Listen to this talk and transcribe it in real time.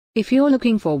If you're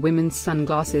looking for women's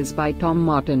sunglasses by Tom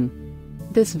Martin,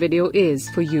 this video is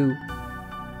for you.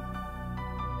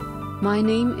 My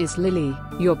name is Lily,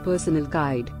 your personal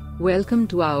guide. Welcome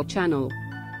to our channel.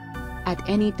 At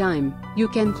any time, you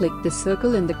can click the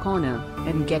circle in the corner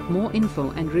and get more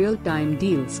info and real-time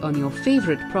deals on your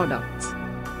favorite products.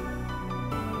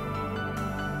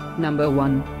 Number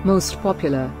 1, Most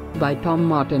Popular, by Tom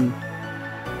Martin.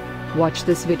 Watch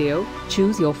this video,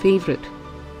 choose your favorite.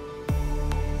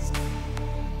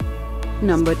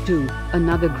 Number 2,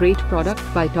 another great product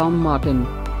by Tom Martin.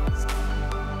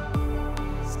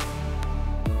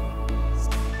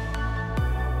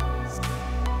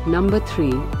 Number 3.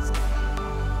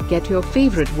 Get your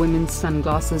favorite women's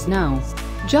sunglasses now.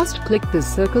 Just click the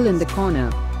circle in the corner.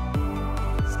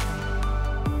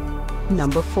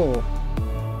 Number 4.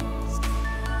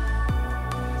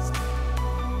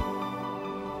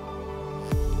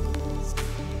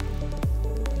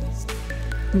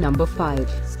 Number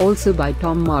 5, also by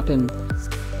Tom Martin.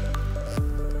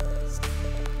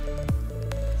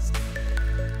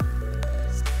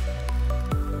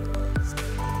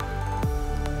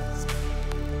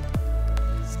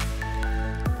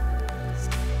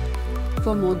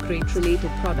 For more great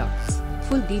related products,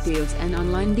 full details and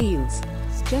online deals,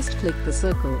 just click the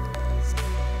circle.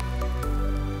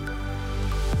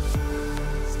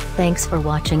 Thanks for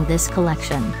watching this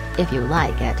collection. If you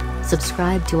like it,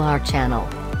 subscribe to our channel.